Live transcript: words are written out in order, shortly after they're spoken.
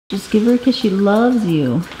Just give her a kiss. She loves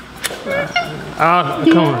you.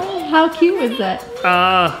 Come on. How cute was that?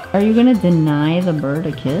 Are you gonna deny the bird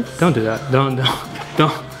a kiss? Don't do that.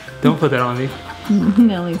 Don't put that on me.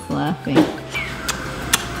 Nellie's laughing.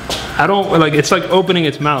 I don't like. It's like opening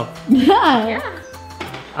its mouth. Yeah.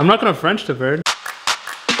 I'm not gonna French the bird.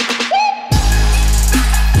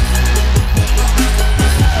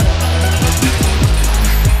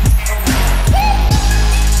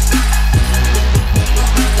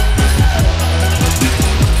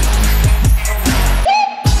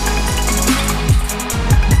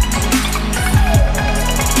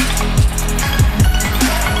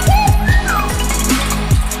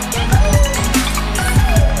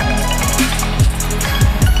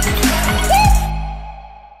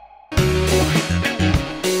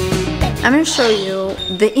 I'm going to show you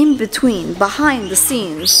the in-between, behind the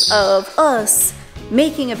scenes of us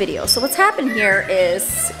making a video. So what's happened here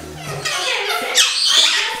is...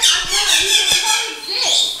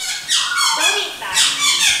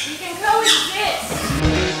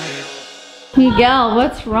 Miguel,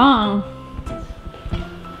 what's wrong?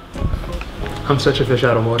 I'm such a fish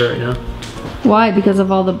out of water right now. Why? Because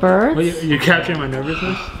of all the birds? Well, you're capturing my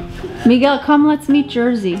nervousness? Miguel, come, let's meet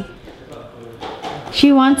Jersey.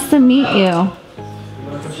 She wants to meet you.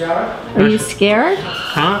 Are you scared?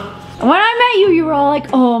 Huh? When I met you, you were all like,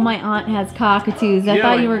 "Oh, my aunt has cockatoos." I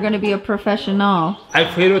thought you were going to be a professional. I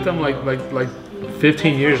played with them like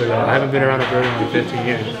 15 years ago. I haven't been around a bird in like 15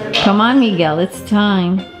 years. Come on, Miguel, it's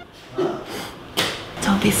time.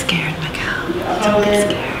 Don't be scared, Macaw. Don't be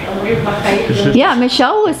scared. Yeah,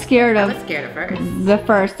 Michelle was scared of I was scared at first. the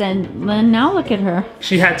first, and then now look at her.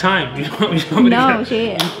 She had time. You want me No,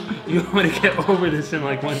 you want me to get over this in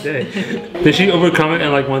like one day? Did she overcome it in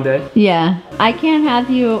like one day? Yeah. I can't have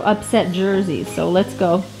you upset Jersey, so let's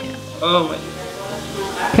go. Oh my.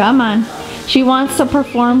 Come on. She wants to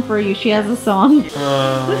perform for you. She has a song.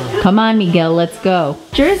 Come on, Miguel, let's go.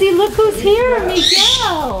 Jersey, look who's here,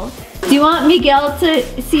 Miguel. Do you want Miguel to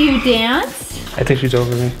see you dance? I think she's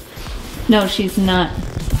over me. No, she's not.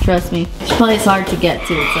 Trust me. This place is hard to get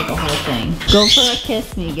to. It's like a whole thing. Go for a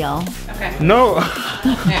kiss, Miguel. Okay. No.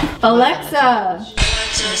 Alexa.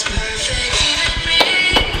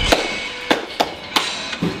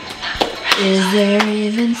 Is there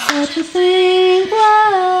even such a thing?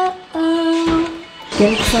 Whoa.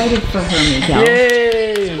 Get excited for her, Miguel.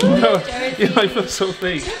 Yay! No, you know, I feel so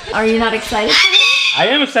fake. Are you not excited for her? I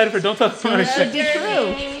am excited for. Don't tell me I'm That should excited. be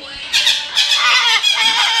true.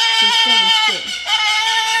 She's saying shit.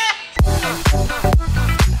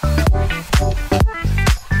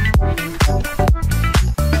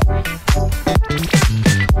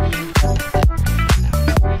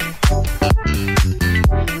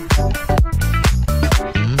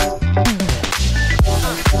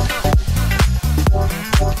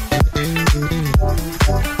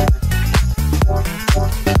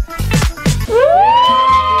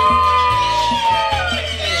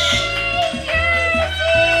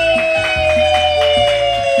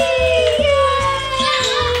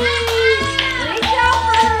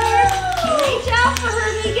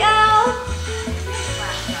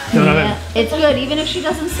 It's good, even if she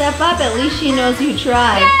doesn't step up, at least she knows you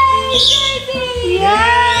tried. Yay! Yay!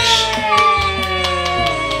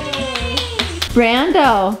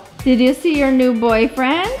 Brando, did you see your new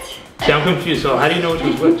boyfriend? See, I'm confused. So how do you know which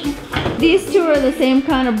was which? These two are the same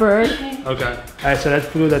kind of bird. Okay. Alright, so that's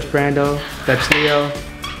Blue, that's Brando, that's Leo,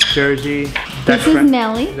 Jersey. This is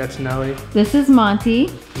Nellie. That's Nellie. This is Monty.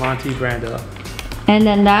 Monty, Brando. And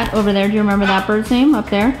then that over there, do you remember that bird's name up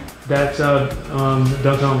there? That's don't tell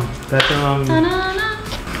me. That's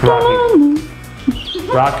Rocky.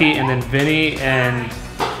 Rocky, and then Vinny and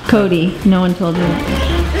Cody. No one told you.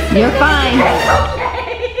 You're fine.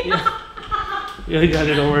 Yeah, you got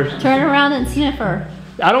it all worse. Turn around and sniff her.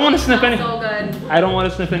 I don't want to sniff anything. So good. I don't want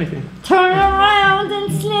to sniff anything. Turn around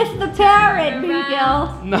and sniff the parrot,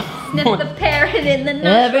 Miguel. No. Sniff the parrot in the nose.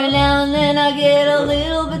 Every now and then I get a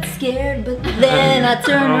little bit scared, but then I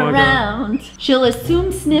turn Oh my God. around. She'll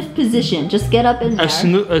assume sniff position. Just get up in there.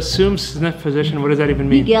 Assume sniff position. What does that even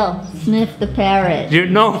mean? Miguel, sniff the parrot.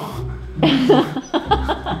 No.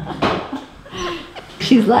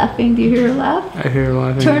 She's laughing. Do you hear her laugh? I hear her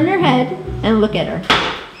laughing. Turn her head and look at her.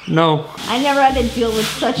 No. I never had to deal with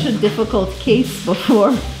such a difficult case before.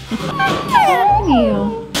 You.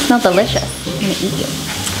 It smells delicious. I'm gonna eat you.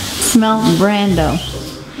 Smell Brando.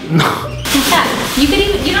 You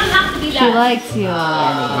don't have to be She likes you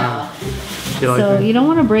already. She likes So me. you don't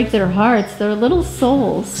want to break their hearts. They're little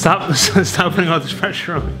souls. Stop putting all this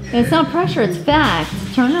pressure on me. It's not pressure, it's fact.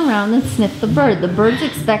 Turn around and sniff the bird. The bird's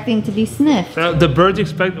expecting to be sniffed. The birds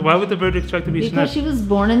expect. Why would the bird expect to be Because sniffed? she was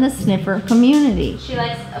born in the sniffer community. She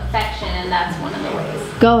likes affection, and that's one of the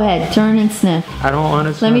ways. Go ahead, turn and sniff. I don't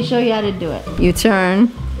want to. Let me show you how to do it. You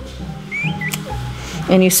turn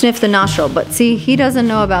and you sniff the nostril, but see, he doesn't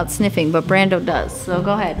know about sniffing, but Brando does. So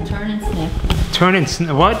go ahead, turn and sniff. Turn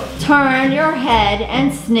and what? Turn your head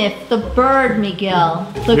and sniff the bird,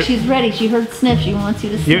 Miguel. Look, she's ready. She heard sniff. She wants you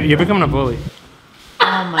to sniff. You're becoming a bully.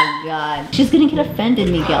 Oh my God. She's gonna get offended,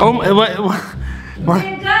 Miguel. Oh my, what?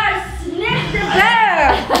 Guys, sniff the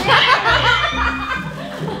bear!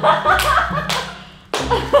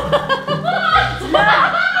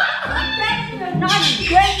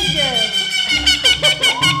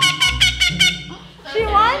 She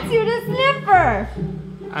wants you to sniff her.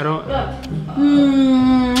 I don't.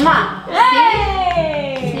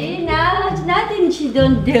 Hey! See, now there's nothing she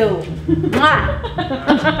don't do. See?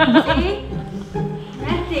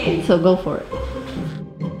 Nothing. So go for it.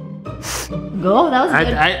 Go, that was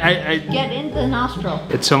good. I Get in the nostril.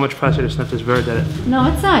 It's so much pressure to sniff this bird that No,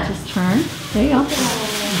 it's not. Just turn. There you go.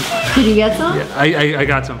 Did you get some? I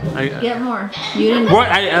got some. Get more. You didn't. What?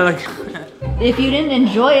 I like. If you didn't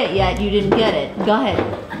enjoy it yet, you didn't get it. Go ahead.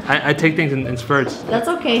 I take things in spurts. That's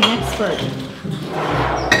okay. Next spurt.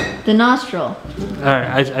 The nostril. All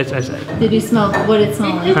right. I Did you smell? What did it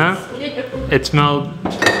smell like? Huh? It smelled.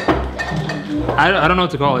 I don't know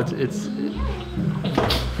what to call it. It's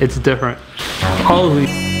different. Holy.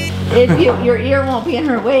 Your ear won't be in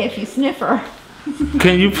her way if you sniff her.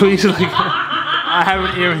 Can you please like? I have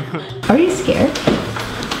an earring. Are you scared?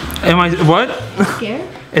 Am I what? Scared?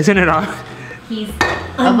 Isn't it off? He's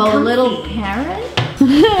of a little parrot?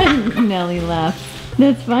 Nellie laughed.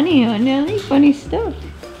 That's funny, huh, Nellie? Funny stuff.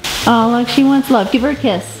 Oh, look, she wants love. Give her a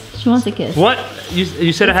kiss. She wants a kiss. What?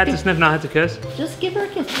 You said I had to sniff, not had to kiss? Just give her a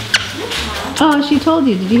kiss. Oh, she told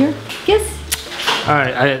you. Did you hear? Kiss. All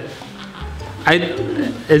right.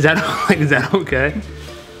 Is that okay?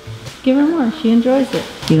 Give her more. She enjoys it.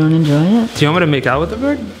 You don't enjoy it? Do you want me to make out with the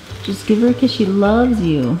bird? Just give her a kiss. She loves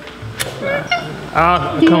you.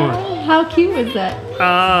 Come on. How cute is that?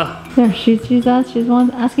 There, she's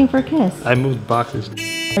asking for a kiss. I moved boxes.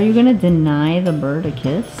 Are you gonna deny the bird a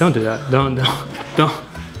kiss? Don't do that.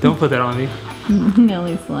 Don't put that on me.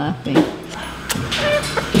 Nellie's laughing.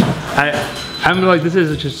 I'm like, this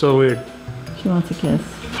is just so weird. She wants a kiss.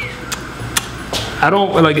 I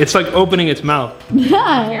don't like. It's like opening its mouth.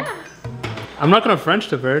 Yeah. I'm not gonna French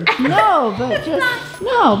the bird. No,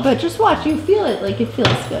 but just watch. You feel it. Like it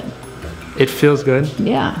feels good. It feels good.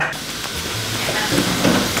 Yeah.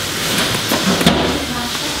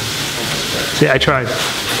 See, I tried.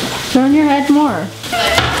 Turn your head more.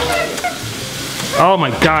 Oh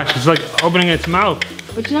my gosh, it's like opening its mouth.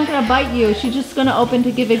 But she's not gonna bite you. She's just gonna open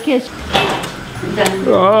to give a kiss.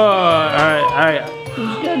 Oh, all right.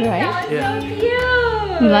 It's good, right? Yeah.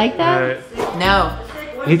 You like that? All right. No,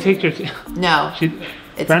 He takes your tea. no,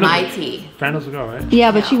 it's my tea. Brando's a girl, right?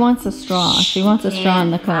 Yeah, but she wants a straw. She wants a straw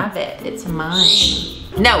in the cup. Have it. It's mine.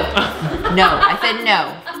 No, no. I said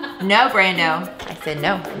no. No, Brando. I said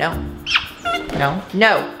no, no, no,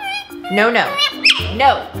 no, no, no, no,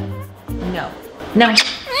 no, no, no,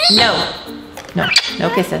 no, no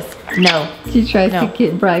kisses. No, She tries No.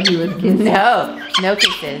 to brag you with kisses. no, no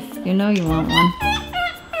kisses. You know you want one.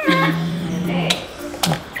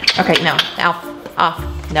 Okay, no, off,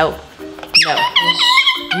 no, no,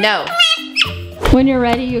 no. When you're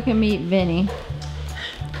ready, you can meet Vinny.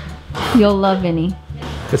 You'll love Vinny.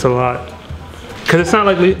 It's a lot. Cause it's not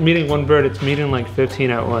like meeting one bird, it's meeting like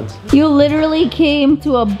 15 at once. You literally came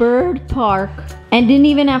to a bird park and didn't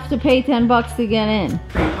even have to pay $10 to get in.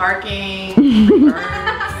 Free parking, free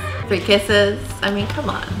birds, free kisses. I mean, come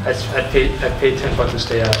on. I paid $10 to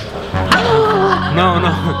stay out.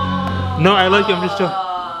 No, I like you. I'm just joking.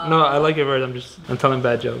 No, I like your bird. I'm telling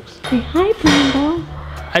bad jokes. Say hi, Brando.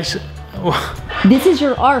 This is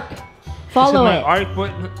your arc. Follow my it. arc.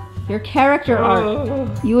 What? Your character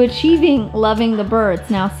arc. You achieving loving the birds.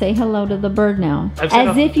 Now say hello to the bird now.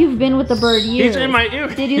 As if you've been with the bird years. He's in my ear.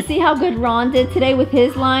 Did you see how good Ron did today with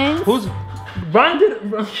his lines? Ron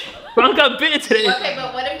got bitten today. Okay,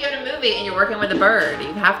 but what if you're in a movie and you're working with a bird?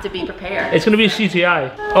 You have to be prepared. It's gonna be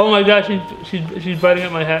CGI. Oh my gosh, she's biting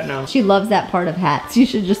at my hat now. She loves that part of hats. You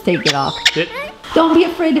should just take it off. It, Don't be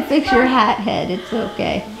afraid to fix your hat head. It's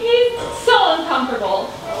okay. He's so uncomfortable.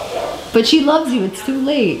 But she loves you. It's too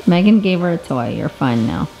late. Megan gave her a toy. You're fine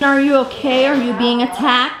now. Are you okay? Are you being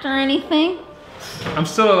attacked or anything? I'm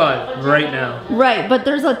still alive right now. Right, but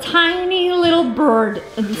there's a tiny little bird,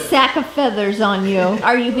 a sack of feathers on you.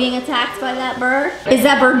 Are you being attacked by that bird? Is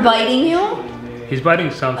that bird biting you? He's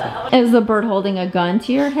biting something. Is the bird holding a gun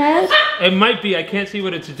to your head? It might be. I can't see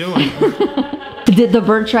what it's doing. Did the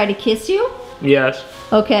bird try to kiss you? Yes.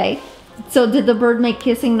 Okay. So did the bird make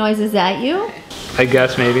kissing noises at you? I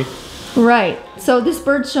guess maybe. Right. So this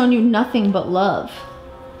bird's shown you nothing but love.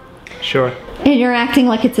 Sure. And you're acting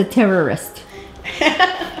like it's a terrorist.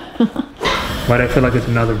 Why do I feel like it's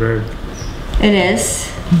another bird? It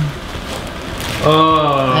is.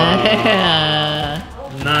 Oh.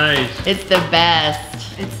 Nice. It's the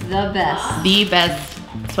best. It's the best. The best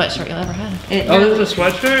sweatshirt you'll ever have. It Oh, really- this is a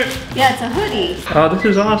sweatshirt? Yeah, it's a hoodie. Oh, this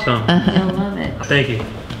is awesome. You'll love it. Thank you.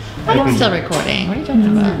 I'm still recording. What are you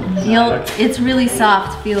talking about? It's really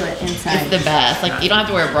soft. Feel it inside. It's the best. Like, you don't have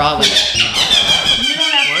to wear a bra with it. You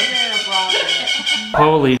don't have to wear a bra with it.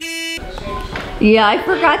 Holy. Yeah, I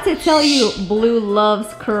forgot to tell you, Blue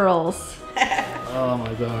loves curls. Oh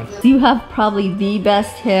my god. You have probably the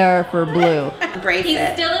best hair for Blue. Embrace He's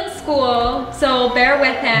it. still in school, so bear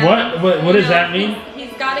with him. What does that mean?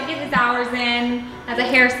 He's got to get his hours in as a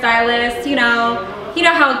hairstylist, you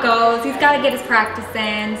know how it goes. He's got to get his practice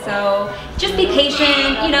in, so just be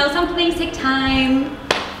patient. You know, some things take time.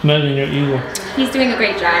 Imagine you're evil. He's doing a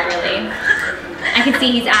great job, really. I can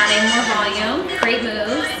see he's adding more volume. Great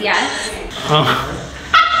moves, yes. Oh.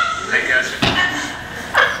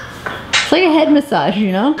 It's like a head massage,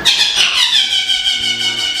 you know?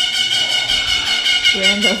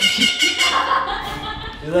 Brando's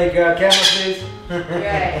You like camel, please?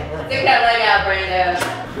 Right. Stick that leg out, Brando.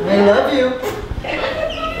 I love you.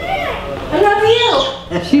 I love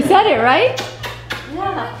you. She said it, right?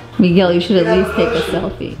 Yeah. Miguel, you should at least take a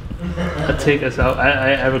selfie. I'll take us out.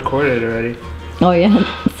 I recorded it already. Oh yeah,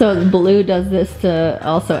 so Blue does this to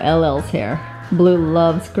also LL's hair. Blue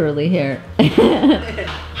loves curly hair. He's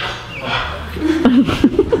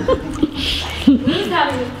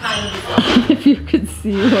having his time. If you could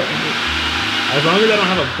see what As long as I don't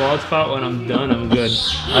have a bald spot when I'm done, I'm good.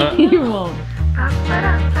 you won't.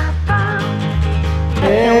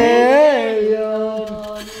 Hey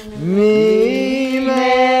yo, mi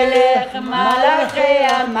melech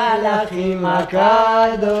malachei malachim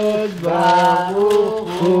hakadosh baruch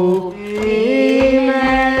hu. Mi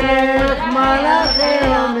melech malachei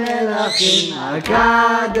malachim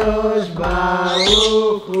hakadosh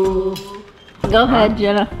baruch hu. Go ahead,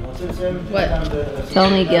 Jenna. What? Tell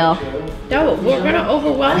Miguel. No, we're gonna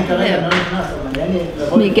overwhelm him.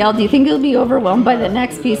 Miguel, do you think he'll be overwhelmed by the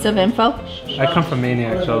next piece of info? I come from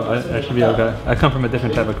Maniac, so I should be okay. I come from a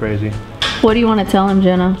different type of crazy. What do you want to tell him,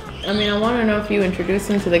 Jenna? I mean, I want to know if you introduced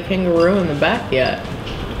him to the kangaroo in the back yet.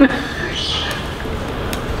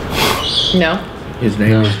 No? His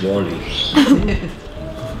name is Wally.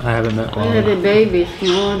 I haven't met Look one. at the baby.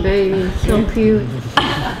 Small baby. So cute.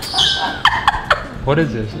 What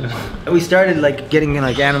is this? We started like getting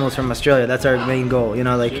like animals from Australia. That's our main goal, you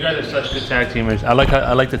know, like. You guys are such good tag teamers. I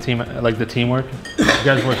like the team. I like the teamwork. You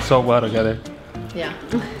guys work so well together. Yeah.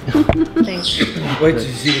 Thanks. Wait till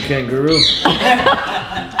you see the kangaroo.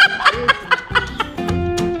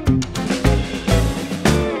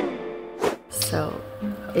 So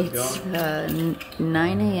it's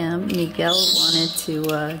 9 a.m. Miguel wanted to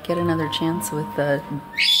get another chance with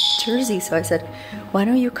Jersey, so I said, why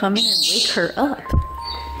don't you come in and wake her up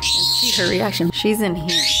and see her reaction. She's in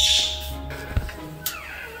here.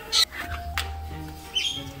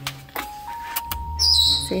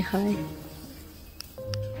 Say hi.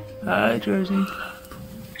 Hi, Jersey.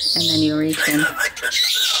 And then you reach in.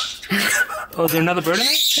 Oh, is there another bird in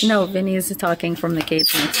it? No, Vinny is talking from the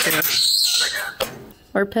cage next door.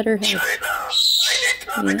 Or pet her head. Yeah,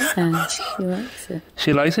 she likes it.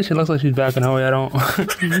 She likes it. She looks like she's backing away. I don't. What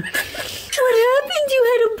happened? You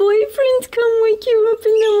had a boyfriend come wake you up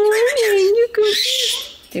in the morning. You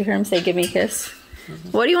confused. Do you hear him say, give me a kiss?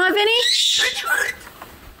 What do you want, Vinny?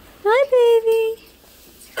 Hi, baby.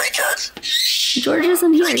 George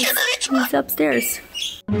isn't here. He's upstairs.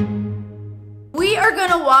 We are going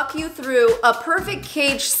to walk you through a perfect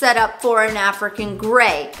cage setup for an African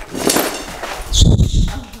gray.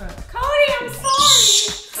 Cody, I'm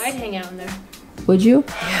sorry. I'd hang out in there. Would you?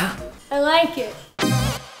 I like it.